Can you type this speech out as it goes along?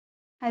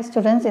Hi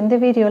students, in this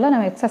video la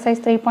nam exercise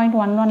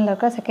 3.11 la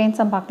irukka second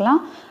sum paakalam.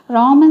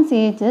 Raman's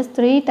age is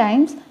 3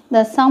 times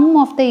the sum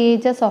of the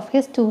ages of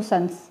his two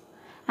sons.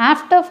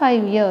 After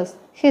 5 years,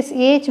 his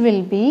age will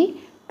be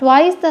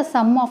twice the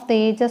sum of the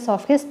ages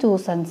of his two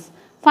sons.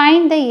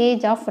 Find the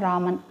age of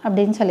Raman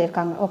அப்படினு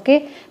சொல்லிருக்காங்க. Okay,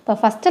 இப்போ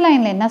first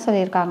லைன்ல என்ன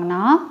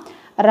சொல்லிருக்காங்கன்னா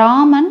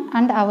Raman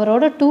and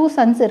அவரோட two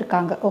sons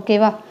இருக்காங்க.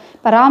 ஓகேவா,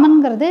 இப்போ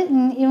ராமன்ங்கிறது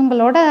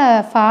இவங்களோட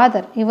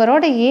ஃபாதர்.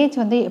 இவரோட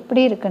ஏஜ் வந்து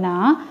எப்படி இருக்குன்னா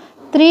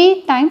 3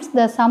 times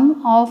the sum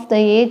of the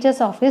ages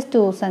of his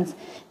two sons.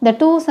 இந்த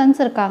டூ சன்ஸ்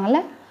இருக்காங்கல்ல,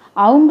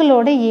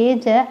 அவங்களோட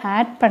ஏஜை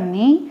ஆட்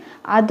பண்ணி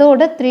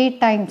அதோட 3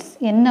 times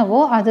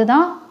என்னவோ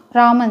அதுதான்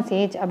ராமன்ஸ்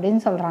ஏஜ்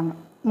அப்படின்னு சொல்கிறாங்க.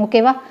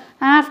 ஓகேவா,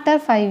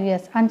 ஆஃப்டர் 5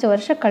 years 5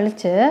 வருஷம்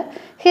கழித்து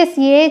his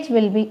age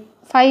will be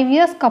 5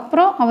 yearsக்கு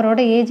அப்புறம்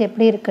அவரோட ஏஜ்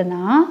எப்படி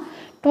இருக்குன்னா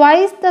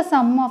twice the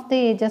sum of the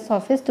ages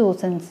of his two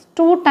sons.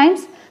 2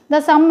 times the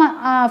sum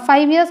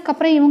 5 yearsக்கு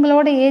அப்புறம்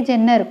இவங்களோட ஏஜ்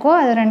என்ன இருக்கோ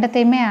அது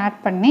ரெண்டத்தையுமே ஆட்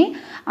பண்ணி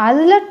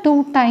அதில் 2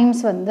 times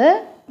வந்து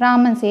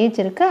ராமன்ஸ் ஏஜ்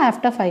இருக்குது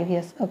after 5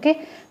 years. Okay,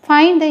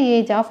 find the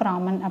age of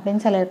Raman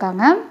அப்படின்னு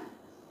சொல்லியிருக்காங்க.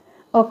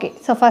 ஓகே,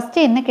 ஸோ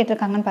ஃபஸ்ட்டு என்ன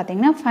கேட்டிருக்காங்கன்னு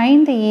பார்த்தீங்கன்னா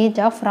ஃபைண்ட் த ஏஜ்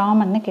ஆஃப்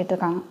ராமன்னு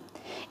கேட்டிருக்காங்க.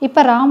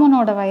 இப்போ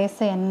ராமனோட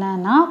வயசு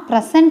என்னன்னா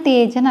ப்ரெசன்ட்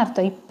ஏஜ்னு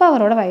அர்த்தம். இப்போ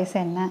அவரோட வயசு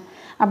என்ன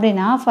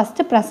அப்படின்னா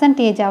ஃபஸ்ட்டு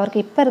ப்ரெசன்ட் ஏஜ்,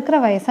 அவருக்கு இப்போ இருக்கிற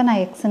வயசை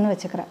நான் எக்ஸ்ன்னு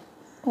வச்சுக்கிறேன்.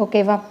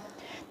 ஓகேவா,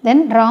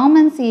 தென்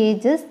Raman's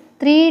age is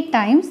 3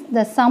 times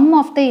the sum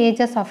of the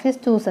ages of his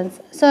two sons.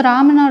 So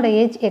ராமனோட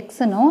ஏஜ்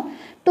எக்ஸ்னும்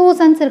டூ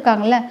சன்ஸ்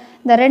இருக்காங்கல்ல,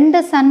 இந்த ரெண்டு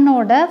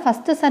சன்னோட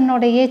first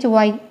சன்னோட age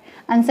Y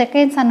and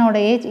second சன்னோட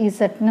age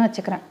இசட்னு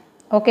வச்சுக்கிறேன்.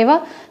 ஓகேவா,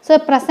 ஸோ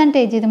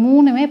ப்ரெசன்டேஜ் இது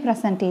மூணுமே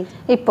ப்ரெசன்டேஜ்.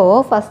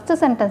 இப்போது ஃபஸ்ட்டு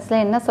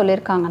சென்டென்ஸில் என்ன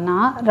சொல்லியிருக்காங்கன்னா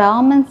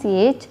Raman's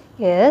age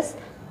is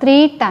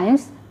 3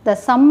 times the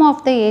sum of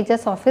the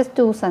ages of his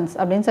two sons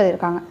அப்படின்னு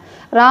சொல்லியிருக்காங்க.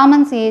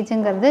 ராமன்ஸ்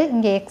ஏஜுங்கிறது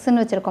இங்கே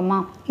எக்ஸ்ன்னு வச்சுருக்கோமா,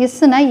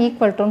 இஸ்னா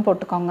ஈக்குவல் டூன்னு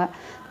போட்டுக்கோங்க.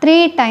 3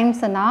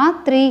 timesனா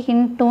 3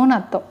 இன்டூன்னு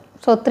அர்த்தம்.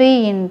 So 3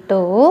 into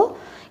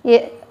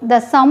the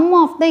sum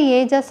of the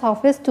ages of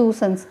his two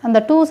sons. அந்த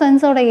டூ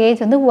சன்ஸோட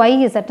ஏஜ் வந்து ஒய்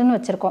இசட்னு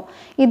வச்சுருக்கோம்.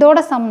 இதோட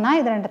சம்னா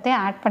இது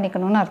ரெண்டத்தையும் ஆட்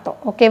பண்ணிக்கணும்னு அர்த்தம்.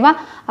 ஓகேவா,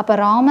 அப்போ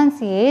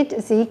Raman's age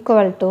is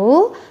equal to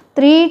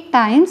 3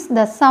 times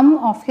the sum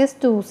of his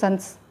two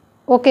sons.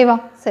 ஓகேவா,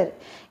 சரி,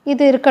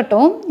 இது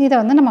இருக்கட்டும். இதை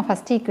வந்து நம்ம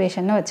ஃபஸ்ட்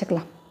ஈக்குவேஷன்னு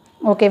வச்சுக்கலாம்.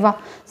 ஓகேவா,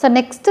 ஸோ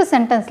நெக்ஸ்ட்டு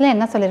சென்டென்ஸில்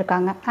என்ன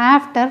சொல்லியிருக்காங்க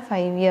ஆஃப்டர்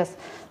 5 years.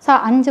 ஸோ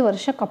 5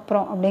 வருஷத்துக்கு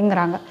அப்புறம்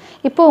அப்படிங்கிறாங்க.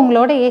 இப்போ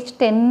உங்களோட ஏஜ்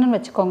 10ன்னு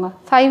வச்சுக்கோங்க.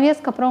 5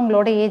 yearsக்கு அப்புறம்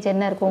உங்களோட ஏஜ்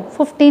என்ன இருக்கும்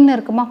 15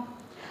 இருக்குமா.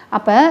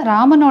 அப்போ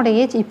ராமனோட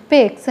ஏஜ் இப்போ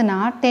எக்ஸ்னா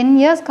 10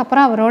 yearsக்கு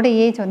அப்புறம் அவரோட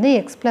ஏஜ் வந்து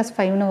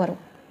x+5ன்னு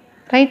வரும்.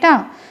 ரைட்டா,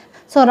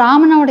 ஸோ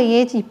ராமனோட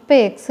ஏஜ் இப்போ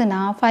எக்ஸ்னா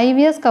 5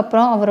 yearsக்கு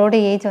அப்புறம் அவரோட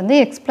ஏஜ் வந்து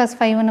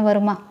x+5ன்னு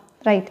வருமா.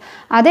 ரைட்,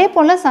 அதே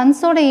போல்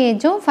சன்ஸோட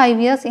ஏஜும் 5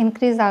 years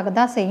இன்க்ரீஸ் ஆக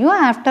தான் செய்யும்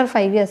ஆஃப்டர்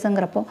 5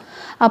 yearsங்கிறப்போ.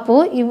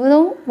 அப்போது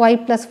இதுவும்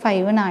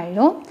y+5ன்னு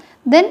ஆகிடும்.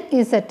 தென்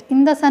இசட்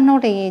இந்த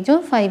சன்னோட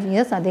ஏஜும் 5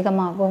 years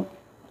அதிகமாகும்.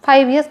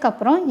 5 yearsக்கு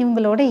அப்புறம்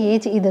இவங்களோட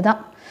ஏஜ் இது தான்.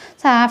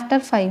 ஸோ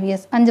ஆஃப்டர் 5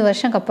 years 5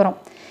 வருஷத்துக்கு அப்புறம்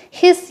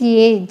ஹிஸ்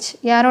ஏஜ்,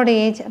 யாரோட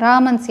age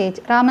Raman's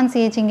age. Raman's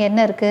age இங்கே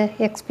என்ன இருக்குது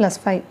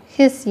x+5.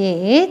 His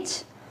age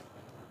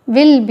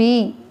will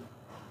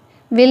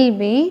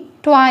be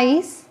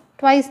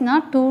twiceனா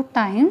 2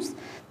 times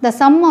the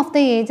sum of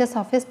the ages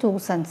of his two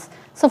sons.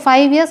 So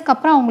 5 yearsக்கு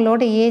அப்புறம்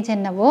அவங்களோட ஏஜ்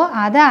என்னவோ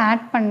அதை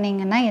ஆட்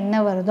பண்ணிங்கன்னா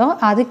என்ன வருதோ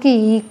அதுக்கு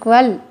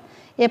ஈக்குவல்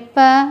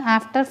எப்போ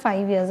ஆஃப்டர்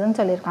 5 yearsன்னு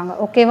சொல்லியிருக்காங்க.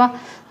 ஓகேவா,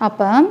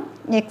 அப்போ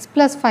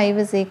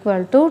x+5 is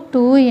equal to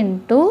 2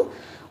 into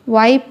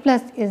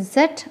y+z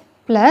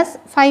plus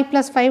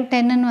 5+5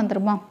 10ன்னு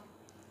வந்துடுமா.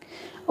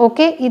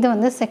 ஓகே, இது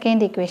வந்து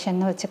செகண்ட்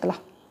ஈக்குவேஷன்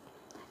வச்சுக்கலாம்.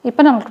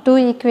 இப்போ நமக்கு 2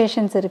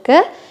 ஈக்குவேஷன்ஸ்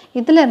இருக்குது.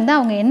 இதிலேருந்து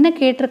அவங்க என்ன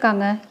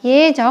கேட்டிருக்காங்க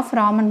ஏஜ் ஆஃப்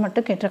ராமன்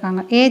மட்டும்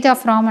கேட்டிருக்காங்க. ஏஜ்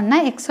ஆஃப் ராமன்னா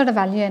எக்ஸோட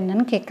வேல்யூ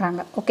என்னன்னு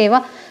கேட்குறாங்க. ஓகேவா,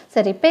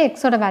 சரி, இப்போ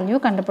எக்ஸோட வேல்யூ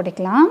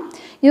கண்டுபிடிக்கலாம்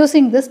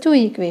யூஸிங் திஸ் 2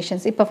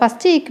 ஈக்குவேஷன்ஸ். இப்போ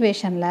ஃபஸ்ட்டு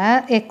ஈக்குவேஷனில்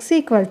எக்ஸ்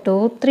ஈக்குவல் டு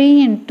 3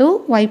 into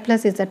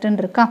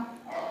y+zன்னு இருக்கா.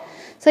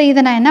 ஸோ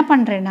இதை நான் என்ன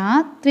பண்ணுறேன்னா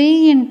 3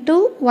 into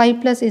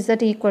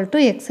y+z ஈக்குவல்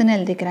டு எக்ஸ்ன்னு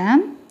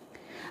எழுதிக்கிறேன்.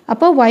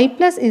 அப்போ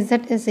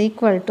y+z இஸ்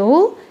ஈக்குவல் டு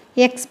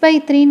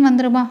x/3ன்னு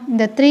வந்துடுமா.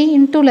 இந்த 3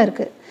 இன்டூவில்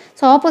இருக்குது.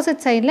 ஸோ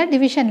ஆப்போசிட் சைடில்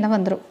டிவிஷனில்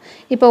வந்துடும்.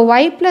 இப்போ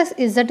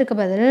y+zக்கு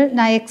பதில்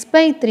நான்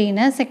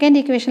x/3ன்னு செகண்ட்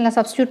ஈக்குவேஷனில்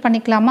சப்ஸ்டியூட்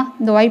பண்ணிக்கலாமா.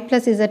 இந்த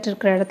y+z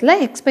இருக்கிற இடத்துல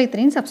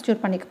x/3ன்னு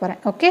சப்ஸ்டியூட் பண்ணிக்க போகிறேன்.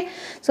 ஓகே,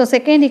 ஸோ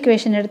செகண்ட்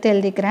ஈக்குவேஷன் எடுத்து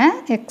எழுதிக்கிறேன்.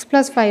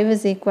 x+5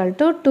 is equal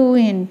to 2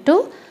 into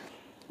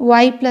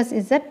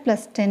y+z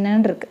 +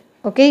 10ன்னு இருக்குது.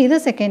 ஓகே, இது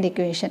செகண்ட்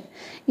ஈக்குவேஷன்.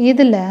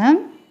 இதில்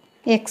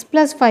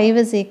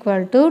x+5 is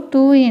equal to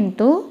 2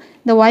 into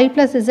இந்த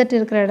y+z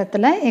இருக்கிற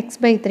இடத்துல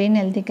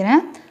x/3ன்னு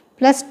எழுதிக்கிறேன்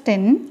ப்ளஸ்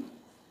 10.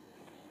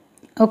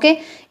 ஓகே,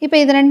 இப்போ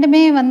இது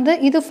ரெண்டுமே வந்து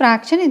இது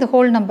ஃப்ராக்ஷன், இது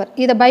ஹோல் நம்பர்.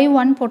 இதை by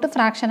 1 போட்டு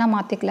ஃப்ராக்ஷனாக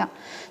மாற்றிக்கலாம்.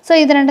 ஸோ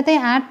இது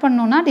ரெண்டத்தையும் ஆட்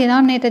பண்ணோன்னா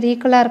டினாமினேட்டர்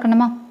ஈக்குவலாக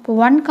இருக்கணுமா. இப்போ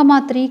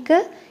 1,3க்கு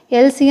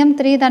எல்சிஎம்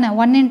 3 தானே.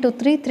 1 into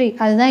 3 3,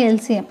 அதுதான்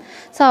எல்சிஎம்.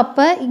 ஸோ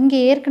அப்போ இங்கே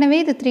ஏற்கனவே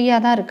இது 3யாக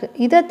தான் இருக்குது.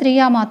 இதை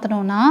 3யாக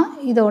மாற்றணுன்னா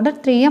இதோட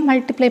 3யை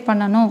மல்டிப்ளை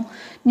பண்ணணும்.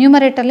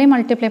 நியூமரேட்டர்லேயும்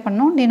மல்டிப்ளை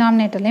பண்ணணும்,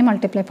 டினாமினேட்டர்லேயும்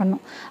மல்டிப்ளை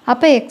பண்ணணும்.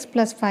 அப்போ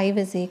x+5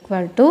 is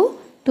equal to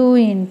 2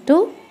 into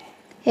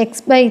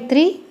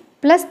x/3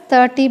 plus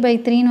 30 by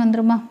 3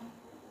 வந்துருமா?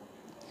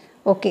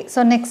 Okay, so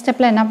next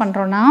stepல என்ன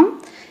பண்றோம்னா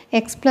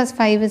x plus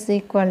 5 is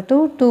equal to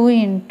 2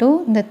 into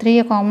இந்த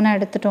 3 காமனாக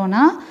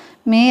எடுத்துட்டோம்னா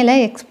மேலே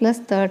x plus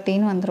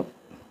 13 வந்துடும்.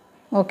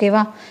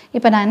 ஓகேவா?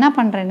 இப்போ நான் என்ன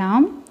பண்ணுறேன்னா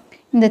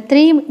இந்த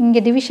 3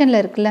 இங்கே டிவிஷனில்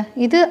இருக்குல்ல,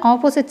 இது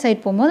ஆப்போசிட்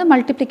சைட் போகும்போது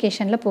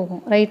மல்டிப்ளிகேஷனில் போகும்,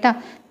 ரைட்டா?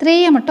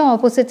 3யை மட்டும்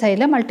ஆப்போசிட்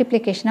சைடில்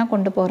மல்டிப்ளிகேஷனாக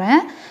கொண்டு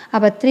போகிறேன்.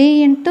 அப்போ 3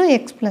 into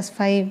x plus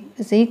 5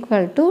 is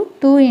equal to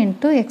 2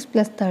 into x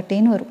plus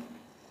 13 வரும்.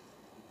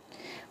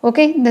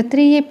 ஓகே, இந்த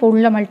 3யை இப்போ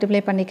உள்ளே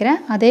மல்டிப்ளை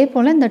பண்ணிக்கிறேன், அதே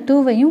போல் இந்த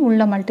 2வையும்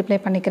உள்ளே மல்டிப்ளை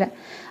பண்ணிக்கிறேன்.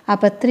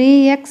 அப்போ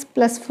 3x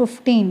plus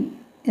 15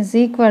 is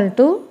equal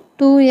to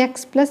 2x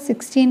plus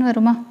 16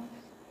 வருமா?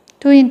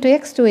 2 into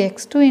x 2x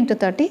 2 into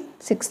 30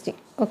 60.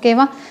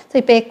 ஓகேவா? ஸோ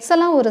இப்போ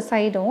எக்ஸெல்லாம் ஒரு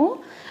சைடும்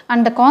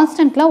அண்ட்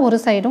கான்ஸ்டன்ட்லாம் ஒரு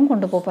சைடும்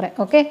கொண்டு போகிறேன்.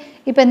 ஓகே,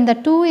 இப்போ இந்த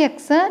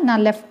 2xை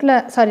நான்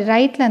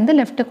ரைட்லேருந்து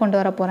லெஃப்ட்டு கொண்டு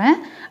வர போகிறேன்.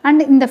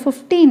 அண்ட் இந்த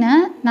 15ஐ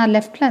நான்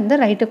லெஃப்ட்லேருந்து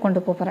ரைட்டுக்கு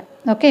கொண்டு போகிறேன்.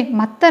 ஓகே,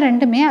 மற்ற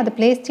ரெண்டுமே அது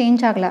பிளேஸ்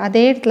சேஞ்ச் ஆகலை,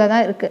 அதே இடத்துல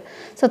தான் இருக்குது.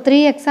 ஸோ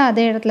 3xை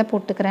அதே இடத்துல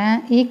போட்டுக்கிறேன்,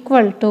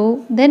 ஈக்குவல் டு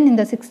தென்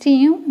இந்த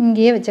 60யும்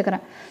இங்கேயே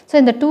வச்சுக்கிறேன். ஸோ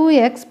இந்த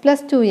 2x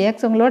ப்ளஸ்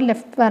 2x உங்களோட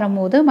லெஃப்ட்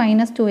வரும்போது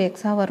மைனஸ்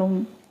 2xாக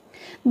வரும்.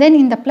 தென்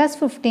இந்த ப்ளஸ்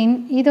 15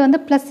 இது வந்து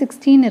ப்ளஸ்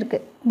 16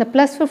 இருக்குது, இந்த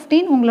ப்ளஸ்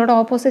 15 உங்களோட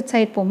ஆப்போசிட்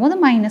சைட் போகும்போது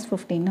மைனஸ்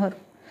 15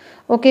 வரும்.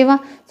 ஓகேவா?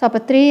 ஸோ அப்போ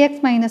 3x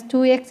மைனஸ்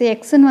 2x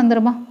எக்ஸ்ன்னு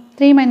வந்துடுமா?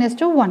 3 minus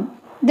 2 1.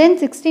 Then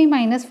 60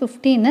 minus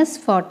 15 is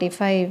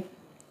 45.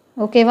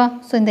 ஓகேவா?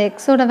 ஸோ இந்த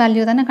எக்ஸோட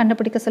வேல்யூ தானே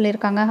கண்டுபிடிக்க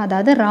சொல்லியிருக்காங்க,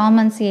 அதாவது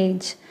Raman's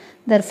age.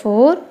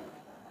 therefore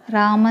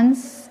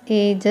Raman's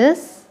age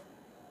is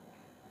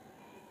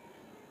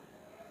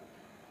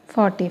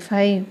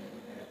 45.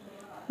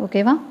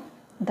 ஓகேவா?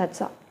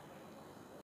 that's all.